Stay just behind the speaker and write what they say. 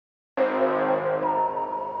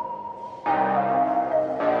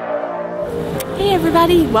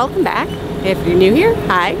everybody, welcome back. If you're new here,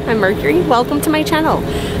 hi, I'm Mercury. Welcome to my channel.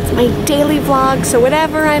 It's my daily vlog, so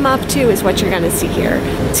whatever I'm up to is what you're gonna see here.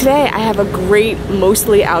 Today I have a great,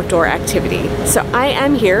 mostly outdoor activity. So I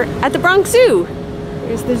am here at the Bronx Zoo.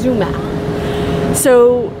 Here's the zoo map.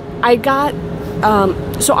 So I got,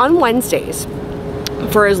 so on Wednesdays,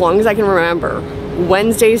 for as long as I can remember,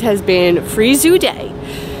 Wednesdays has been free zoo day.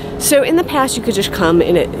 So in the past you could just come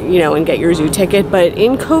in, and get your zoo ticket, but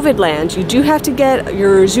in COVID land you do have to get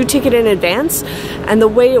your zoo ticket in advance, and the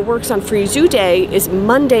way it works on free zoo day is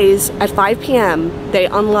Mondays at 5 p.m. they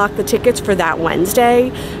unlock the tickets for that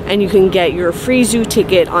Wednesday, and you can get your free zoo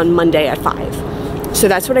ticket on Monday at 5. So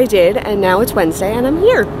that's what I did, and now it's Wednesday and I'm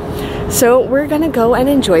here. So we're gonna go and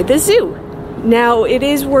enjoy the zoo. Now, it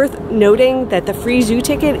is worth noting that the free zoo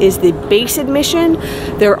ticket is the base admission.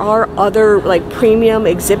 There are other premium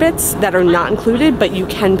exhibits that are not included, but you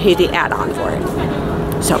can pay the add-on for it.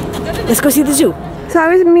 So, let's go see the zoo. So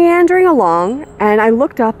I was meandering along and I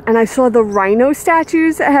looked up and I saw the rhino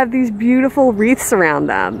statues that have these beautiful wreaths around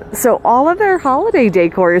them. So all of their holiday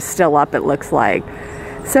decor is still up, it looks like.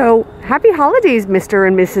 So, happy holidays, Mr.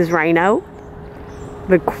 and Mrs. Rhino.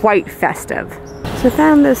 But quite festive. So I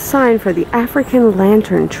found this sign for the African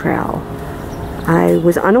Lantern Trail. I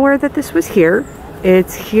was unaware that this was here.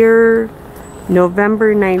 It's here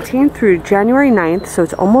November 19th through January 9th, so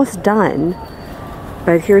it's almost done.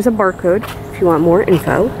 But here's a barcode if you want more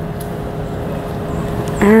info.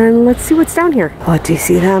 And let's see what's down here. Oh, do you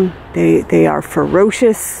see them? They are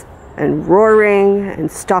ferocious and roaring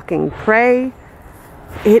and stalking prey.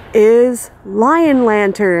 It is lion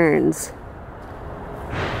lanterns.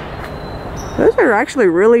 Those are actually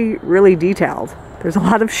really, really detailed. There's a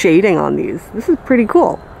lot of shading on these. This is pretty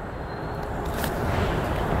cool.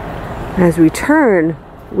 As we turn,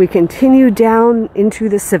 we continue down into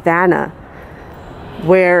the savannah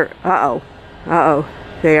where,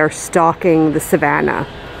 they are stalking the savannah.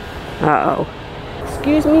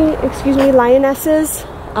 Excuse me, lionesses.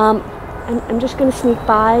 I'm just gonna sneak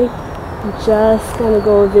by. I'm just gonna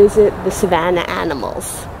go visit the savannah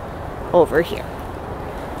animals over here.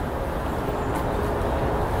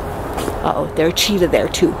 Uh-oh, there's a cheetah there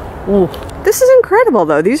too. Ooh. This is incredible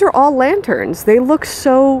though. These are all lanterns. They look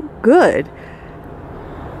so good.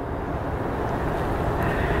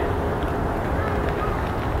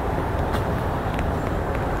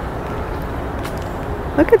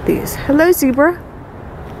 Look at these. Hello, zebra.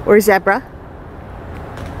 Or zebra.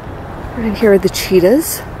 And here are the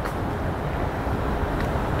cheetahs.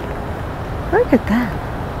 Look at that.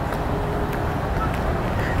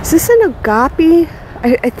 Is this an agape?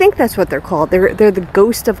 I think that's what they're called. They're the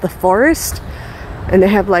ghost of the forest, and they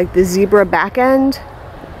have the zebra back end.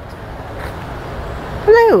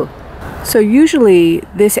 Hello. So usually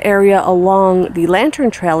this area along the Lantern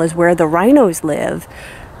Trail is where the rhinos live,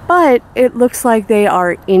 but it looks like they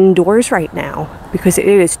are indoors right now because it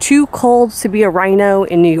is too cold to be a rhino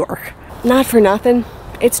in New York. Not for nothing,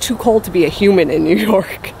 it's too cold to be a human in New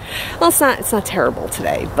York. Well, it's not terrible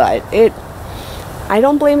today, but I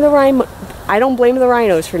don't blame the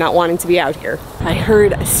rhinos for not wanting to be out here. I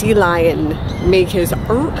heard a sea lion make his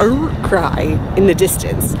cry in the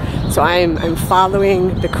distance. So I'm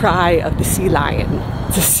following the cry of the sea lion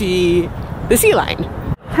to see the sea lion.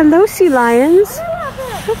 Hello, sea lions.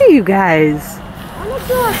 Look at you guys.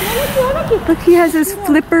 Look, he has his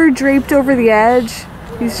flipper draped over the edge.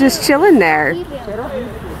 He's just chilling there.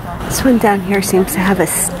 This one down here seems to have a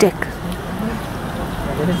stick.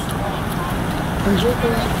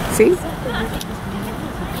 See?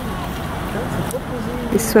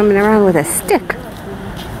 He's swimming around with a stick.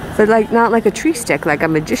 But not like a tree stick, like a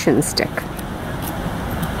magician's stick.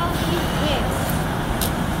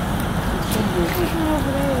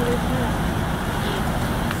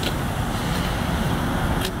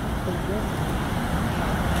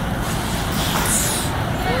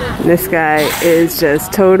 This guy is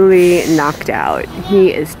just totally knocked out.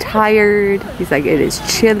 He is tired. He's like, it is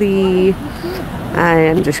chilly. I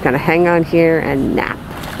am just gonna hang on here and nap.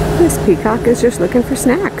 This peacock is just looking for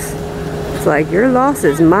snacks. It's like, your loss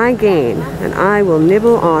is my gain, and I will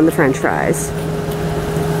nibble on the french fries.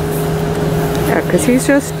 Yeah, because he's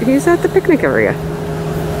at the picnic area.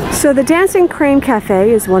 So the Dancing Crane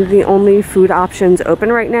Cafe is one of the only food options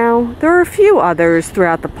open right now. There are a few others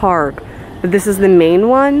throughout the park, but this is the main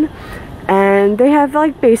one. And they have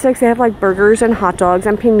basics. They have burgers and hot dogs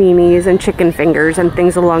and paninis and chicken fingers and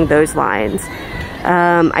things along those lines.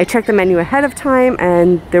 I checked the menu ahead of time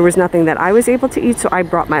and there was nothing that I was able to eat, so I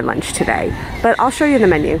brought my lunch today. But I'll show you the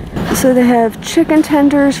menu. So they have chicken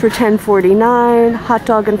tenders for $10.49, hot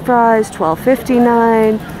dog and fries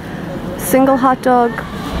 $12.59, single hot dog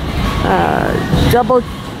Double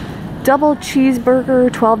cheeseburger,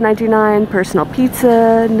 $12.99, personal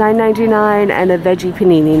pizza, $9.99, and a veggie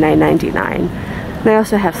panini, $9.99. They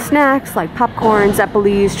also have snacks like popcorn,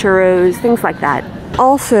 Zeppelis, churros, things like that.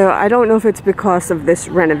 Also, I don't know if it's because of this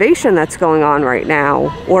renovation that's going on right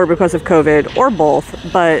now, or because of COVID, or both,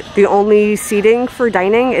 but the only seating for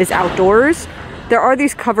dining is outdoors. There are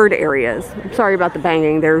these covered areas. I'm sorry about the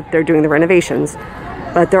banging, they're doing the renovations,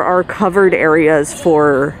 but there are covered areas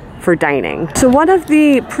for dining. So one of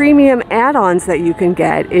the premium add-ons that you can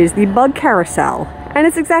get is the bug carousel. And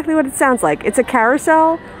it's exactly what it sounds like. It's a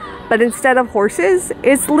carousel, but instead of horses,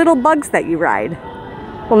 it's little bugs that you ride.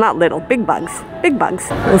 Well, not little, big bugs. Big bugs.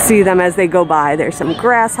 We'll see them as they go by. There's some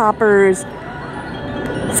grasshoppers,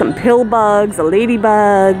 some pill bugs, a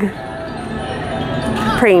ladybug,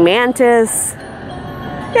 praying mantis.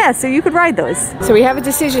 Yeah, so you could ride those. So we have a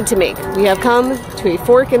decision to make. We have come to a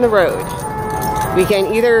fork in the road. We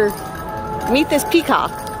can either meet this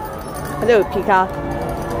peacock, hello peacock,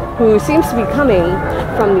 who seems to be coming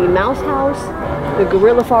from the mouse house, the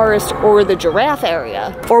gorilla forest, or the giraffe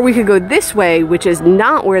area. Or we could go this way, which is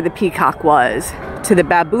not where the peacock was, to the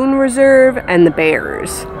baboon reserve and the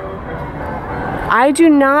bears. I do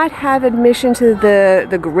not have admission to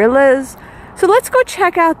the gorillas, so let's go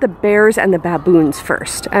check out the bears and the baboons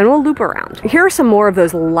first, and we'll loop around. Here are some more of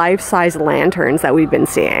those life-size lanterns that we've been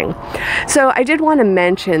seeing. So I did want to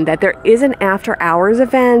mention that there is an after-hours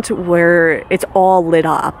event where it's all lit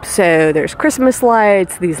up. So there's Christmas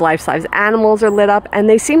lights, these life-size animals are lit up, and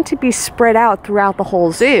they seem to be spread out throughout the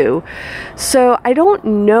whole zoo. So I don't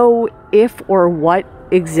know if or what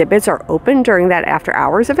exhibits are open during that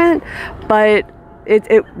after-hours event, but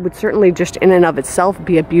it would certainly just in and of itself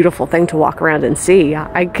be a beautiful thing to walk around and see.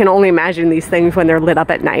 I can only imagine these things when they're lit up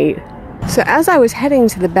at night. So as I was heading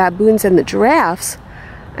to the baboons and the giraffes,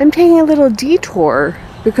 I'm taking a little detour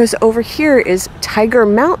because over here is Tiger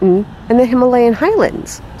Mountain and the Himalayan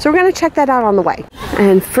highlands. So we're going to check that out on the way.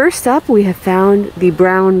 And first up we have found the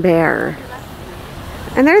brown bear.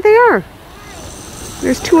 And there they are.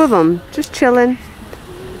 There's two of them just chilling.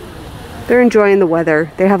 They're enjoying the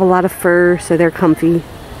weather. They have a lot of fur, so they're comfy.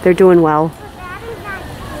 They're doing well.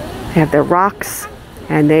 They have their rocks,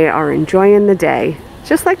 and they are enjoying the day,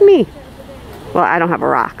 just like me. Well, I don't have a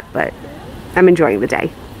rock, but I'm enjoying the day.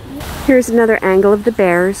 Here's another angle of the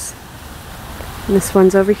bears. And this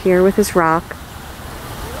one's over here with his rock.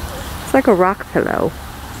 It's like a rock pillow.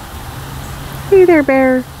 Hey there,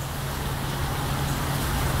 bear.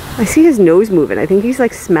 I see his nose moving. I think he's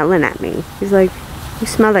like smelling at me. He's like, you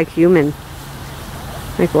smell like human.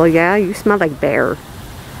 Like, well, yeah, you smell like bear.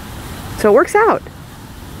 So it works out.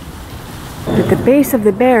 At the base of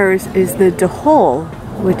the bears is the Dahol,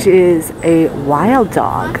 which is a wild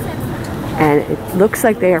dog. And it looks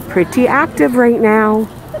like they are pretty active right now.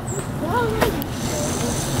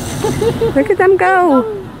 Look at them go.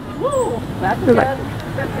 They're like,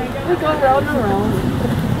 we're going round and round.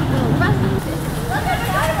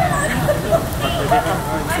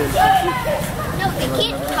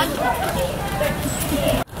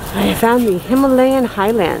 I found the Himalayan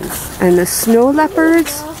highlands, and the snow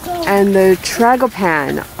leopards and the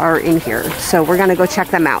tragopan are in here, so we're gonna go check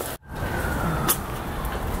them out.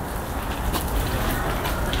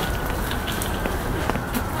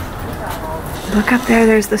 Look up there,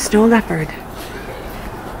 there's the snow leopard.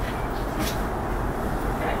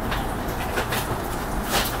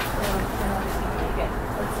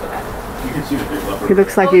 He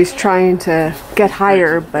looks like he's trying to get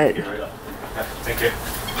higher, but... Thank you.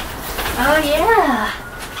 Oh, yeah.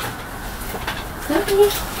 Okay.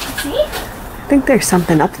 See? I think there's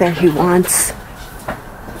something up there he wants.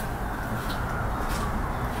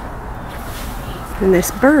 And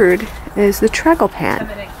this bird is the tragopan.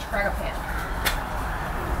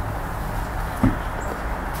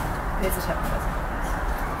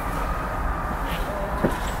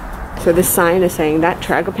 So this sign is saying that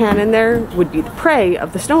tragopan in there would be the prey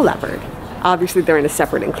of the snow leopard. Obviously they're in a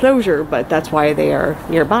separate enclosure, but that's why they are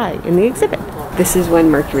nearby in the exhibit. This is when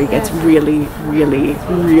Mercury gets really, really,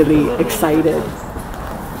 really excited.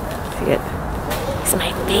 See it? He's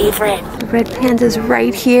my favorite. The red panda's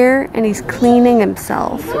right here, and he's cleaning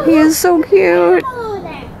himself. He is so cute.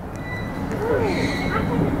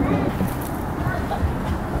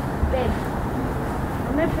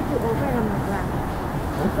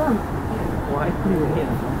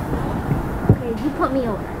 Okay, you put me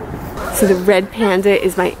over. So the red panda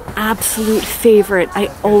is my absolute favorite. I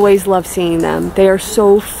always love seeing them. They are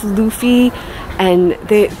so floofy, and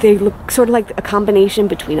they look sort of like a combination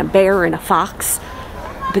between a bear and a fox.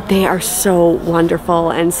 But they are so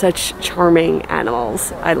wonderful and such charming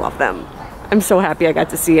animals. I love them. I'm so happy I got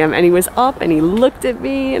to see him. And he was up and he looked at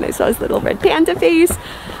me and I saw his little red panda face.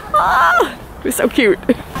 Ah, it was so cute.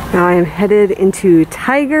 Now I am headed into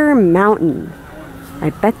Tiger Mountain. I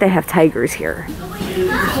bet they have tigers here.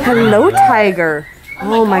 Hello, tiger.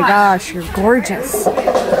 Oh my gosh, you're gorgeous.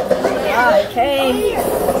 Okay.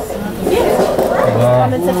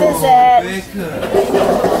 Coming to visit.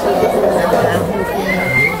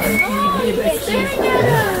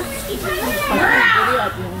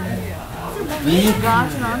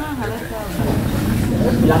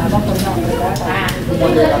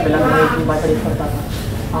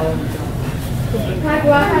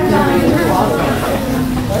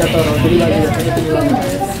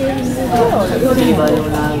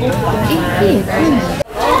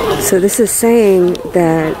 So this is saying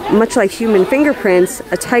that much like human fingerprints,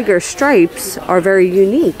 a tiger's stripes are very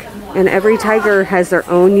unique, and every tiger has their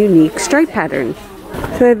own unique stripe pattern.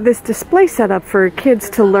 So they have this display set up for kids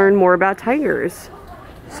to learn more about tigers.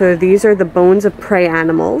 So these are the bones of prey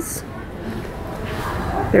animals.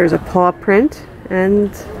 There's a paw print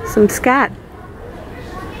and some scat.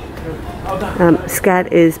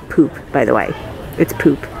 Scat is poop, by the way. It's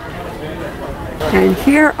poop. And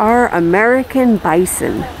here are American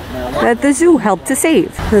bison that the zoo helped to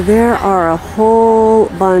save. So there are a whole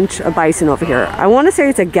bunch of bison over here. I want to say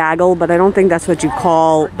it's a gaggle, but I don't think that's what you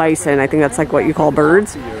call bison. I think that's like what you call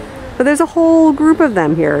birds. But there's a whole group of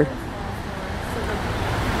them here. The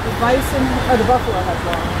bison, or the buffalo has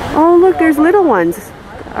one. Oh look, there's little ones.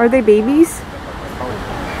 Are they babies?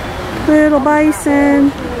 Little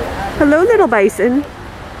bison. Hello, little bison.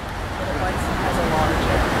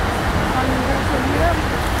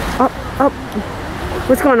 Oh,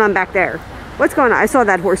 what's going on back there? What's going on? I saw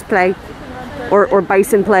that horse play. Or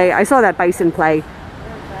bison play. I saw that bison play.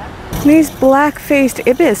 These black-faced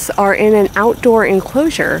ibis are in an outdoor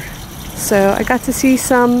enclosure. So I got to see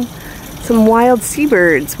some wild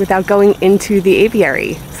seabirds without going into the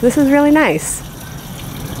aviary. So this is really nice.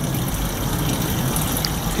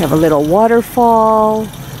 We have a little waterfall.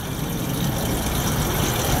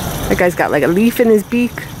 That guy's got like a leaf in his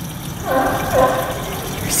beak.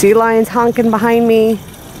 Sea lions honking behind me.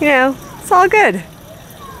 You know, it's all good.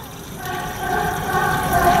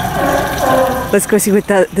 Let's go see what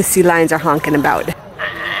the sea lions are honking about.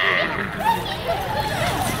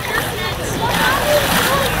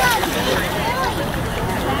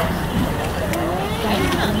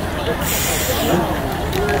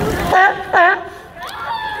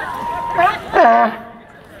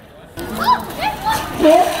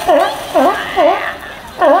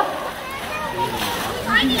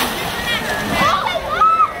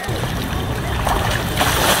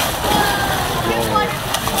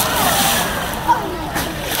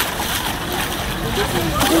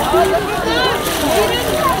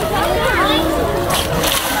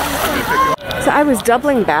 So I was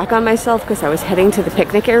doubling back on myself because I was heading to the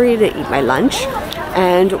picnic area to eat my lunch.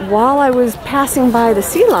 And while I was passing by the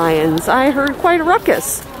sea lions, I heard quite a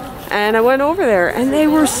ruckus. And I went over there and they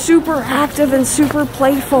were super active and super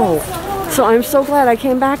playful. So I'm so glad I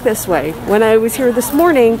came back this way. When I was here this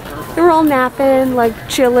morning, they were all napping, like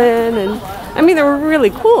chilling, and I mean, they were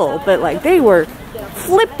really cool, but like they were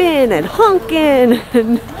flipping and honking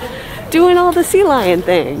and doing all the sea lion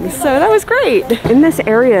things. So that was great. In this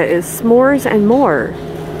area is s'mores and more.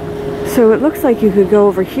 So it looks like you could go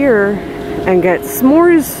over here and get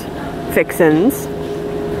s'mores fixins,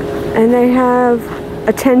 and they have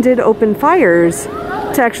attended open fires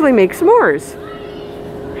to actually make s'mores.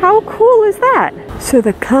 How cool is that? So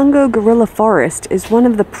the Congo Gorilla Forest is one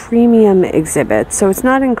of the premium exhibits, so it's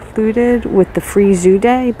not included with the free zoo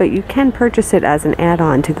day, but you can purchase it as an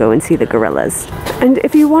add-on to go and see the gorillas. And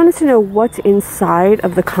if you wanted to know what's inside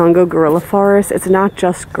of the Congo Gorilla Forest, it's not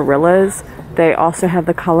just gorillas. They also have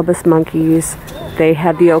the colobus monkeys, they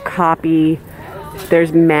have the okapi,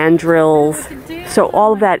 there's mandrills, so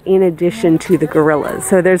all of that in addition to the gorillas.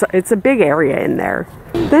 So it's a big area in there.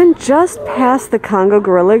 Then just past the Congo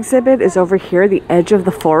gorilla exhibit is over here, the edge of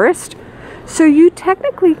the forest. So you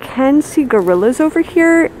technically can see gorillas over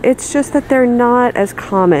here. It's just that they're not as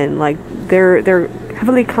common. Like they're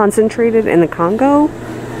heavily concentrated in the Congo.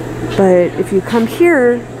 But if you come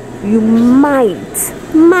here, you might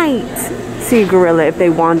see a gorilla if they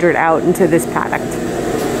wandered out into this paddock.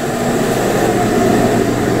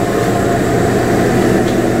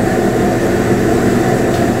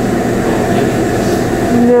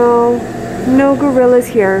 No gorillas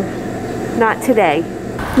here. Not today.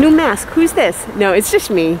 New mask. Who's this? No, it's just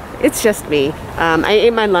me. It's just me. I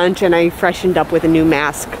ate my lunch and I freshened up with a new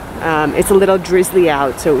mask. It's a little drizzly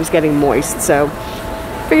out, so it was getting moist. So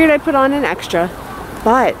figured I'd put on an extra.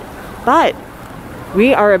 But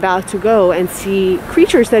we are about to go and see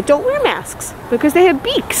creatures that don't wear masks because they have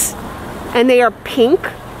beaks. And they are pink,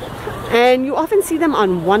 and you often see them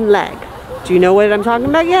on one leg. Do you know what I'm talking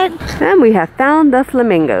about yet? And we have found the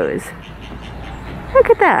flamingos. Look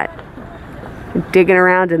at that. Digging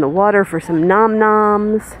around in the water for some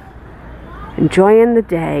nom-noms. Enjoying the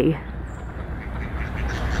day.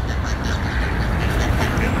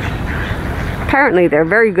 Apparently they're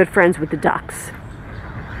very good friends with the ducks.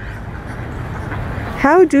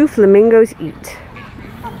 How do flamingos eat?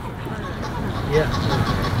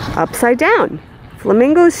 Upside down.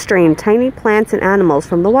 Flamingos strain tiny plants and animals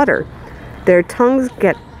from the water. Their tongues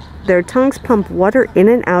pump water in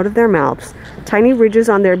and out of their mouths. Tiny ridges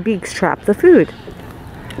on their beaks trap the food.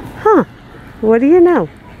 Huh. What do you know?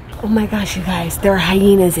 Oh my gosh, you guys. There are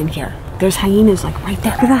hyenas in here. There's hyenas like right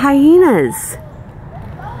there. Look at the hyenas.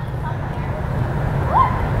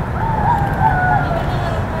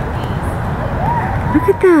 Look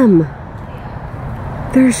at them.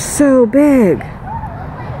 They're so big.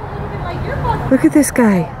 Look at this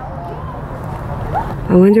guy.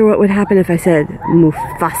 I wonder what would happen if I said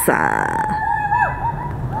Mufasa.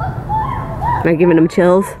 Am I giving them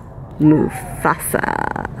chills? Mufasa.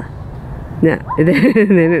 No, they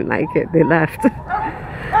didn't like it. They left.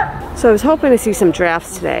 So I was hoping to see some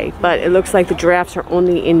giraffes today, but it looks like the giraffes are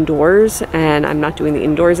only indoors, and I'm not doing the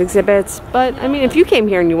indoors exhibits. But I mean, if you came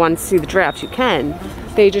here and you wanted to see the giraffes, you can.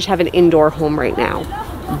 They just have an indoor home right now.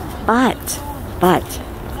 But,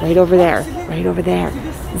 right over there,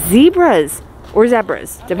 zebras, or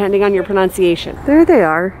zebras, depending on your pronunciation. There they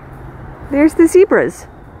are. There's the zebras.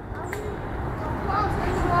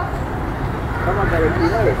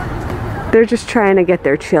 They're just trying to get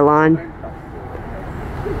their chill on.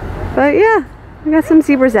 But yeah, we got some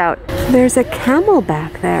zebras out. There's a camel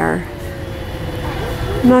back there.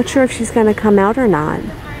 I'm not sure if she's gonna come out or not,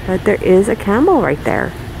 but there is a camel right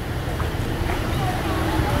there.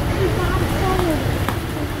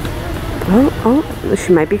 Oh,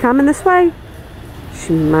 she might be coming this way.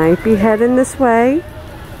 She might be heading this way.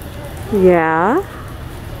 Yeah,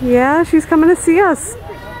 she's coming to see us.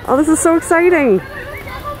 Oh, this is so exciting.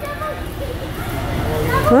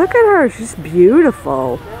 Look at her, she's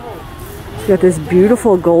beautiful. She's got this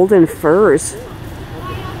beautiful golden furs.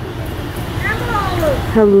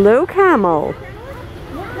 Hello, camel.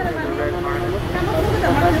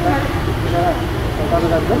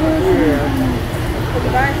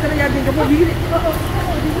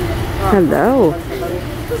 Hello.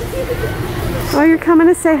 Oh, you're coming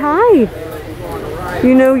to say hi.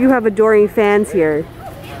 You know you have adoring fans here.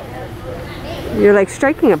 You're like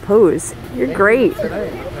striking a pose. You're great.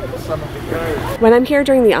 When I'm here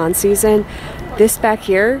during the on season, this back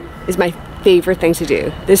here is my favorite thing to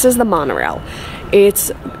do. This is the monorail.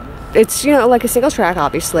 It's you know, like a single track,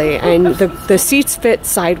 obviously, and the seats fit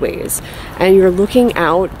sideways, and you're looking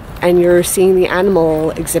out and you're seeing the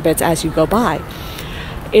animal exhibits as you go by.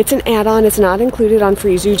 It's an add-on. It's not included on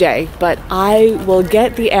Free Zoo Day, but I will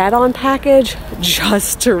get the add-on package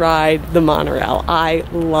just to ride the monorail. I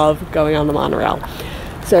love going on the monorail.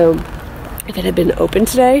 So if it had been open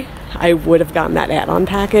today, I would have gotten that add-on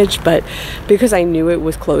package, but because I knew it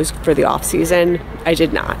was closed for the off-season, I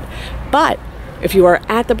did not. But if you are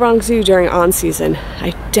at the Bronx Zoo during on-season,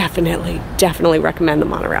 I definitely recommend the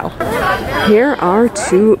monorail. Here are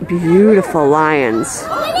two beautiful lions.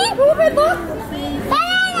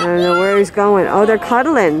 I don't know where he's going. Oh, they're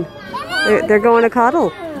cuddling. They're going to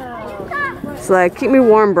cuddle. It's like, keep me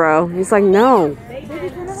warm, bro. He's like, no.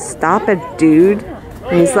 Stop it, dude.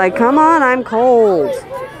 And he's like, come on, I'm cold.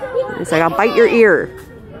 He's like, I'll bite your ear.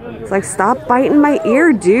 It's like, stop biting my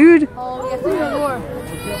ear, dude.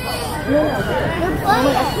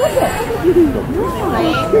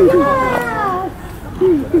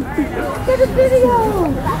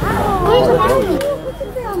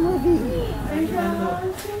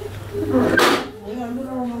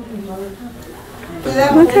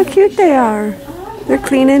 Look how cute they are. They're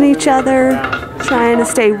cleaning each other, trying to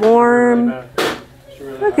stay warm.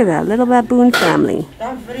 Look at that little baboon family.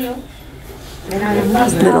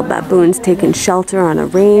 Little baboons taking shelter on a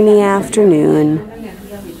rainy afternoon.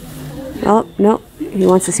 Oh, no, he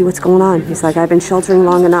wants to see what's going on. He's like, I've been sheltering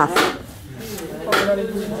long enough.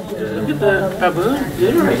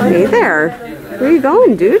 Hey there. Where are you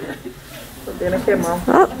going, dude?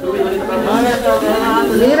 Oh.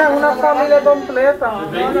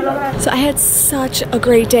 So I had such a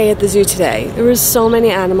great day at the zoo today. There were so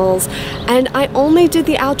many animals, and I only did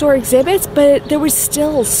the outdoor exhibits, but there was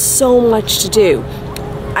still so much to do.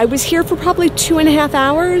 I was here for probably 2.5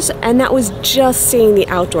 hours, and that was just seeing the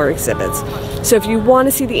outdoor exhibits. So if you want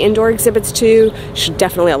to see the indoor exhibits too, you should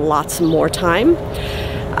definitely allot some more time.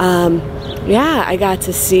 Yeah, I got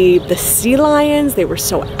to see the sea lions. They were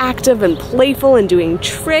so active and playful and doing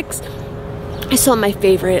tricks. I saw my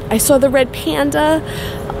favorite. I saw the red panda.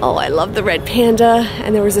 Oh, I love the red panda.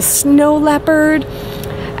 And there was a snow leopard.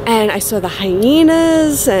 And I saw the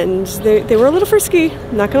hyenas, and they were a little frisky,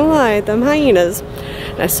 I'm not gonna lie, them hyenas.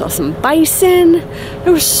 And I saw some bison.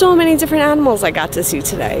 There were so many different animals I got to see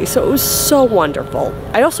today, so it was so wonderful.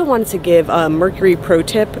 I also wanted to give a Mercury pro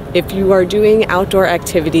tip if you are doing outdoor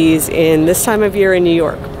activities in this time of year in New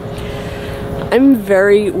York. I'm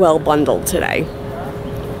very well bundled today.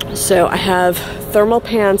 So I have thermal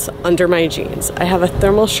pants under my jeans. I have a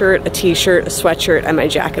thermal shirt, a t-shirt, a sweatshirt, and my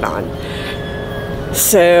jacket on.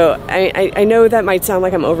 So I know that might sound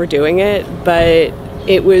like I'm overdoing it, but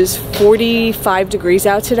it was 45 degrees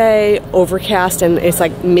out today, overcast, and it's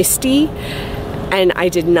like misty, and I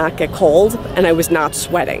did not get cold, and I was not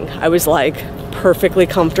sweating. I was like perfectly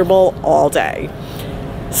comfortable all day.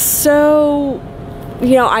 So,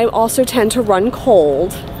 you know, I also tend to run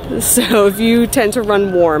cold. So if you tend to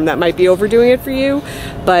run warm, that might be overdoing it for you,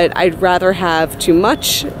 but I'd rather have too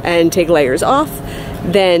much and take layers off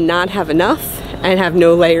than not have enough and have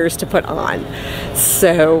no layers to put on.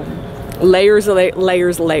 So layers,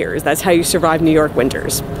 layers, layers. That's how you survive New York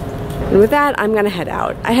winters. And with that, I'm gonna head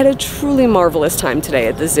out. I had a truly marvelous time today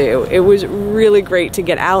at the zoo. It was really great to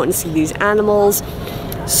get out and see these animals.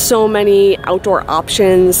 So many outdoor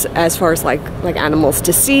options as far as like animals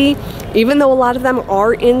to see, even though a lot of them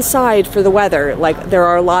are inside for the weather. Like there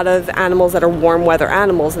are a lot of animals that are warm weather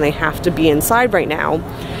animals and they have to be inside right now.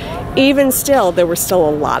 Even still, there were still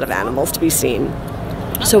a lot of animals to be seen.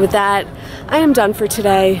 So with that, I am done for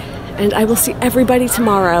today, and I will see everybody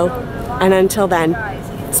tomorrow. And until then,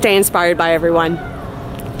 stay inspired by everyone.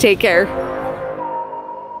 Take care.